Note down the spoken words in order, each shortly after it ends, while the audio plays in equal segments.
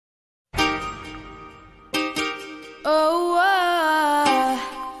Oh,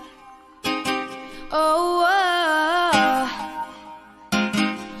 oh,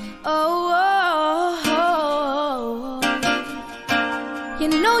 oh, oh, you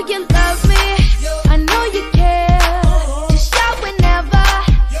know you love me, I know you care. Just shout whenever,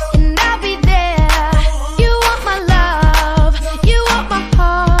 and I'll be there. You want my love, you want my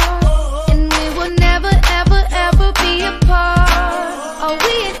heart, and we will never, ever, ever be apart. Are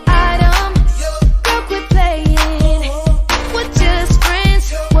we an item? Girl, quit playing. We're just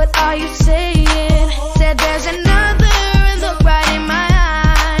friends, what are you saying? Said there's another, look right in my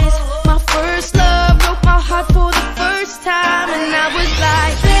eyes. My first love broke my heart for the first time, and I was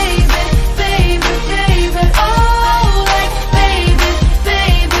like, baby, baby, baby, oh, like, baby,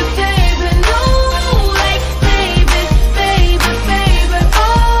 baby, baby, no, like, baby, baby, baby,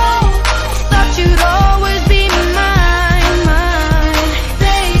 oh, thought you'd always be mine, mine,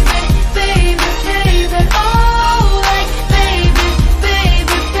 baby, baby, baby, oh, like, baby,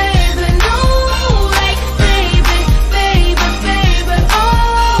 baby, baby, no, like, baby, baby, baby,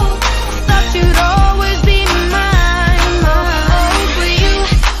 oh, thought you'd always be mine, mine. For you,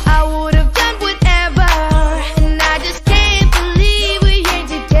 I would have done whatever, and I just can't believe we ain't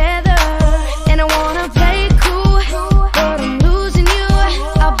together. And I wanna play it cool, but I'm losing you.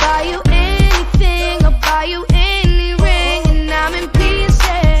 I'll buy you anything, I'll buy you any ring, and I'm in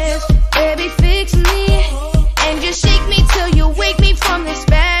pieces. Baby, fix me, and just shake me till you wake me from this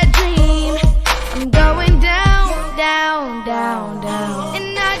bad dream. I'm going down, down, down, down,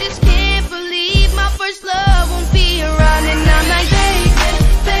 and I just can't believe my first love won't be around. And I'm like, baby,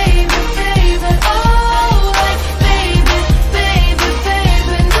 baby, baby, oh, like, baby, baby,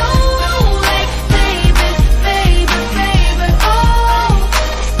 baby, no, like, baby, baby, baby, oh,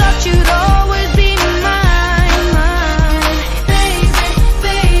 thought you'd always be mine, mine, baby,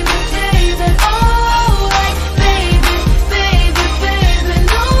 baby, baby, oh, like, baby, baby, baby,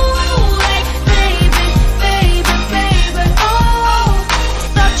 no, like, baby, baby, baby, oh,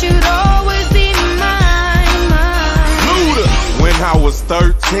 thought you'd always be mine, mine. Luda. When I was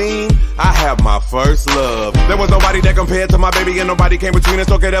 13, I had my first love. There was nobody that compared to my baby, and nobody came between us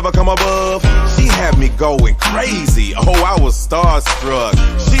or could ever come above. She had me going crazy. Oh, I was starstruck.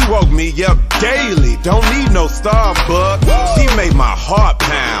 She woke me up daily. Don't need no Starbucks. She made my heart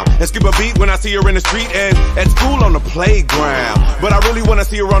pound and skip a beat when I see her in the street and at school on the playground. But I really wanna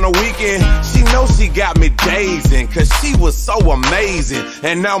see her on the weekend. She knows she got me dazing, cause she was so amazing.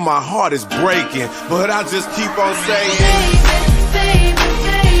 And now my heart is breaking, but I just keep on saying, Baby,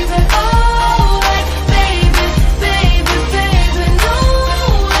 baby, oh, like, baby, baby, baby, no,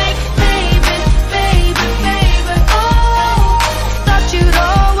 like, baby, baby, baby, oh, thought you'd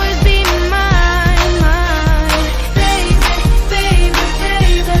always be mine, mine, baby, baby,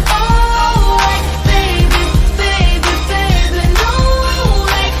 baby, oh, like, baby, baby, baby, no,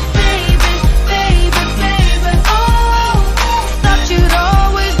 like, baby, baby, baby, oh, thought you'd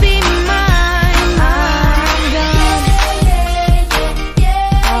always be mine, mine.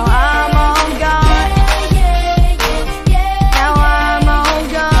 Now I'm all gone. Now I'm all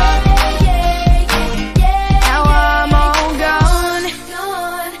gone. Now I'm all gone.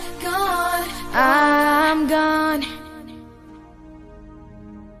 Gone, gone. I'm gone.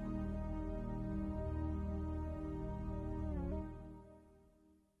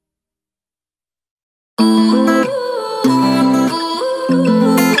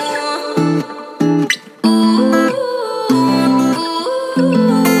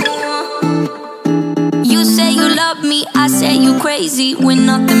 You say you love me, I say you crazy. We're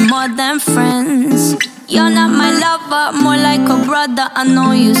nothing more than friends. You're not my lover, more like a brother. I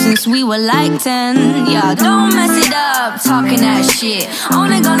know you since we were like 10. Yeah, don't mess it up, talking that shit.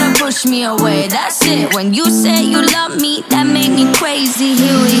 Only gonna push me away, that's it. When you say you love me, that made me crazy.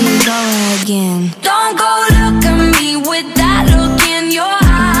 Here we go again. Don't go look at me with that look in your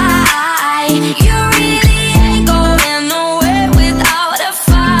eye. You really ain't going nowhere without a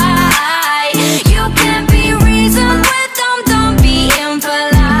fight. You can't be reasoned with them, don't be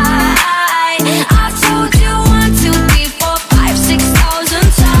impolite. I've told you 1, 2, 3, 4, 5, 6,000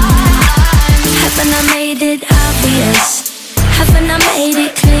 times. Haven't I made it obvious? Haven't I made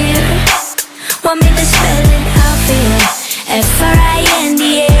it clear? Want me to spell it out for you?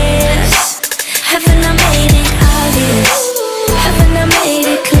 F-R-I-N-D-S. Haven't I made it obvious? Haven't I made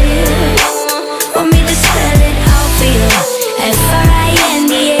it clear? Want me to spell it out for you?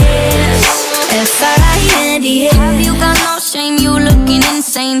 F-R-I-N-D-S. F-R-I-N-D-S. Have you got no shame? You looking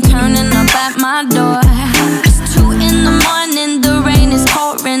insane, turning up at my door. It's 2 in the morning, the rain is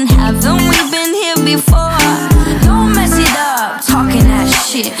pouring. Haven't we been here before? Don't mess it up, talking that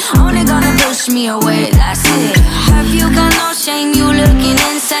shit. only gonna push me away, that's it. Have you got no shame? You looking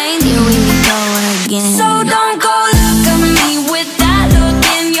insane. Here we go again. So don't go look at me with that look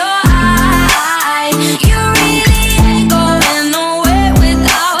in your eye. You really ain't going nowhere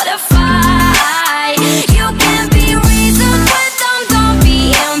without a fight. You can be reasoned with them, don't be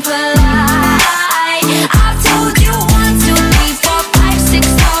impolite. I've told you 1, 2, 3, 4, 5,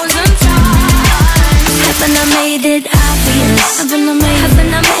 6,000 times. Haven't I made it obvious? Haven't I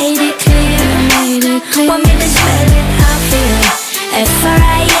made it clear? Want me to spell it out for you?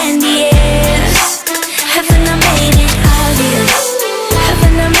 F-R-I-N-D-S. Haven't I made it obvious?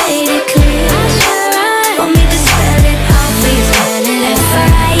 Haven't I made it clear? Want me to spell it out for you?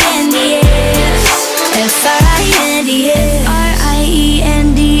 F-R-I-N-D-S. F-R-I-N-D-S.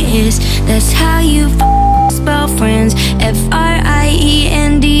 R-I-E-N-D-S. That's how you spell friends.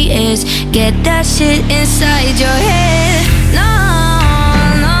 F-R-I-E-N-D-S. Get that shit inside your head. No,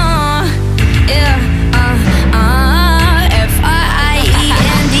 no, yeah,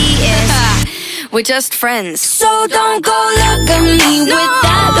 F-R-I-E-N-D-S. We're just friends. So don't go look at me with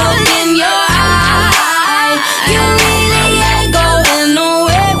that look in your eye. You really ain't going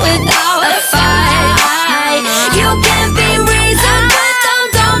nowhere without a fight. You can't be reasoned with them,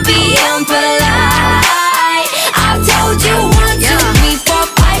 don't be impolite. I've told you 1, 2, 3, 4,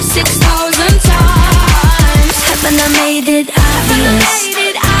 5, 6,000 times. Haven't I made it obvious?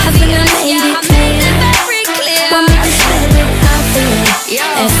 Haven't I made it clear? Want me to spell it out for you?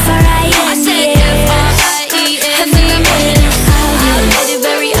 F-R-I-N-D-S. Haven't I made it obvious?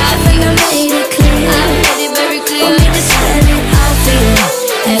 Haven't I made it clear? Want me to spell it out for you?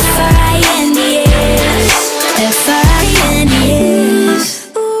 F-R-I-N-D-S. F-R-I-N-D-S.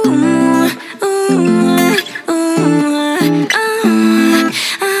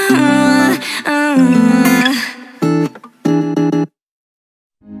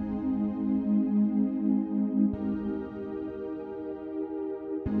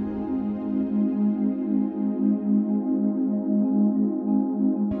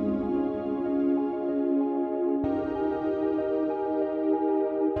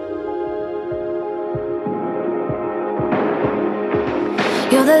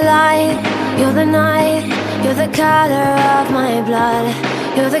 You're the light, you're the night, you're the color of my blood.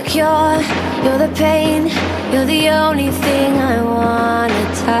 You're the cure, you're the pain, you're the only thing I wanna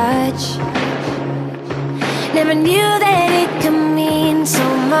touch. Never knew that it could mean so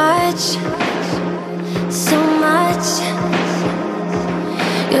much, so much.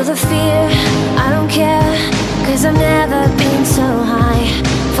 You're the fear, I don't care, 'cause I've never been so high.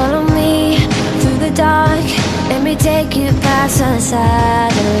 Follow me through the dark, let me take you past the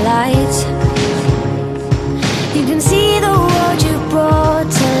satellites. You can see the world you brought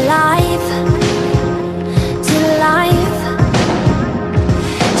to life, to life.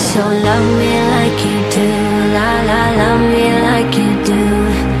 So love me like you do, la la, love me like you do.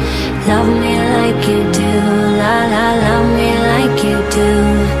 Love me like you do, la la, love me like you do.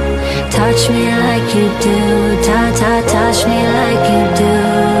 Touch me like you do, ta ta, touch me like you do.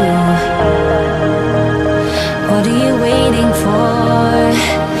 What are you waiting for?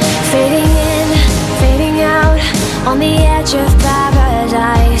 Fading in, fading out, on the edge of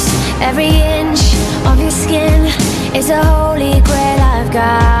paradise. Every inch of your skin is a holy grail I've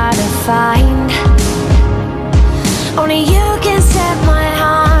gotta find. Only you can set my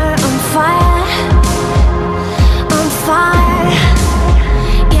heart on fire, on fire.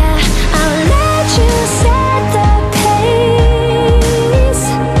 Yeah, I'll let you set the pace,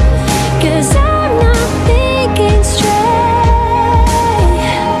 'cause I'm not thinking straight.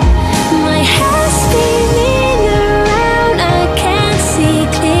 My head's spinning around, I can't see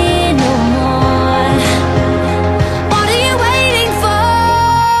clear no more. What are you waiting for?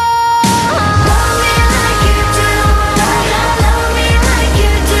 Love me like you do, love me like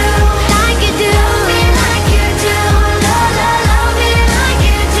you do, like you do. Love me like you do, love me like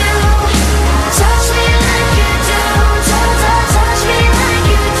you do. Touch me like you do, touch me like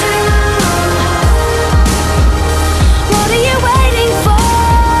you do. What are you waiting for?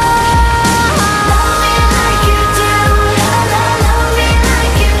 Love me like you do, love me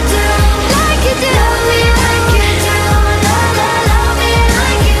like you do, like you do. Love me like you do, love me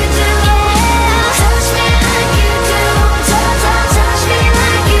like you do. Touch me like you do, touch me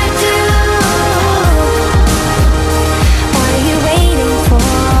like you do. What are you waiting for?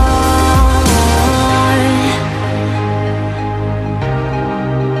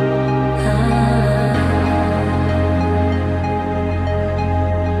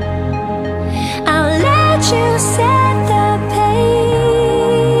 I'll let you set the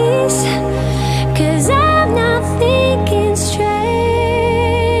pace, 'cause I'm not thinking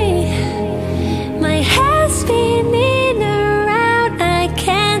straight.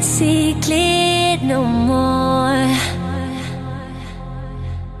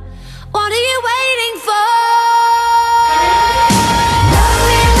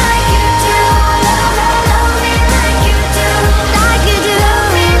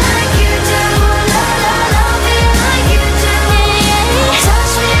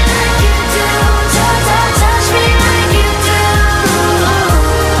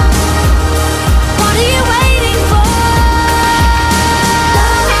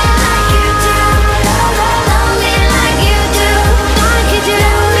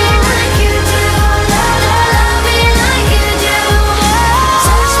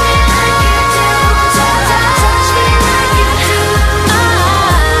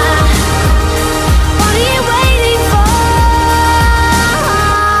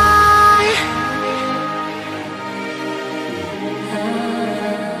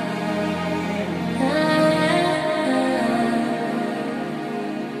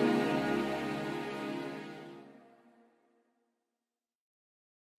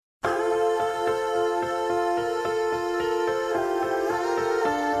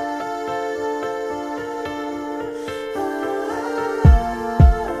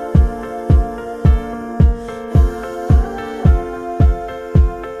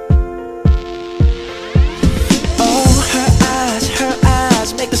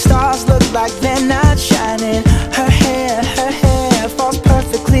 The stars look like they're not shining. Her hair falls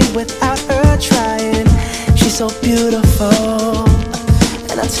perfectly without her trying. She's so beautiful,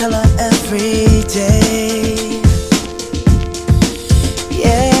 and I tell her every day.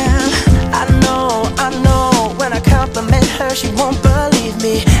 Yeah, I know, when I compliment her, she won't believe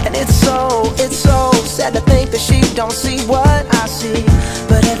me. And it's so sad to think that she don't see what I see.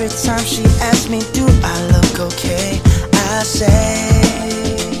 But every time she asks me, do I look okay, I say,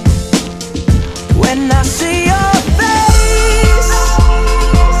 when I see your face,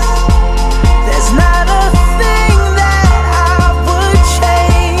 there's not a thing that I would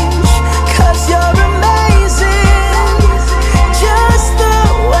change. 'Cause you're amazing, just the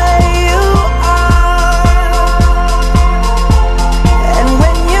way you are. And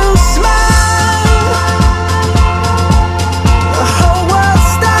when you smile, the whole world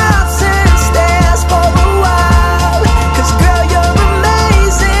stops and stares for a while. 'Cause girl, you're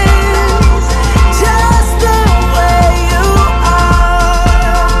amazing, just the way you are.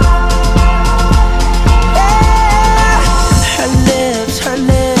 Yeah. Her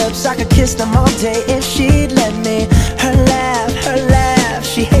lips, I could kiss them all day if she'd let me. Her laugh,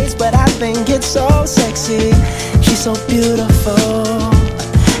 she hates but I think it's so sexy. She's so beautiful,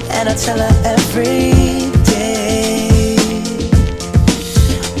 and I tell her every day.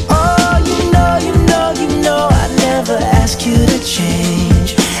 Oh, you know, I never ask you to change.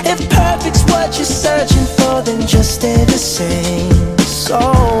 If perfect's what you're searching for, then just stay the same. So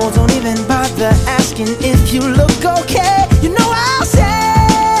don't even bother asking if you look okay. You know I'll say,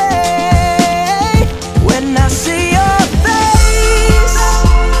 when I see your face,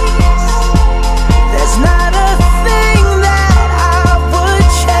 there's not a thing that I would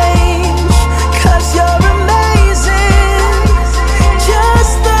change. 'Cause you're amazing,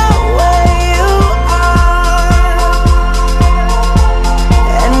 just the way you are.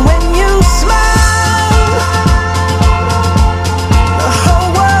 And when you smile, the whole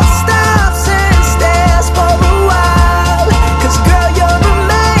world stops and stares for a while. 'Cause girl, you're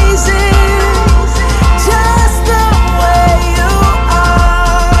amazing, just the way you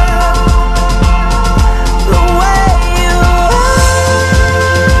are. The way you are,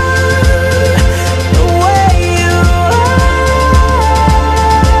 the way you are.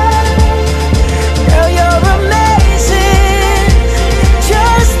 Girl, you're amazing,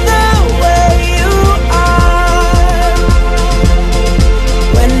 just the way you are.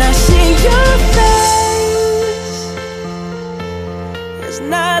 When I see your face, there's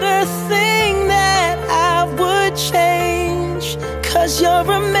not a thing that I would change. 'Cause you're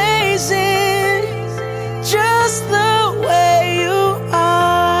amazing, just the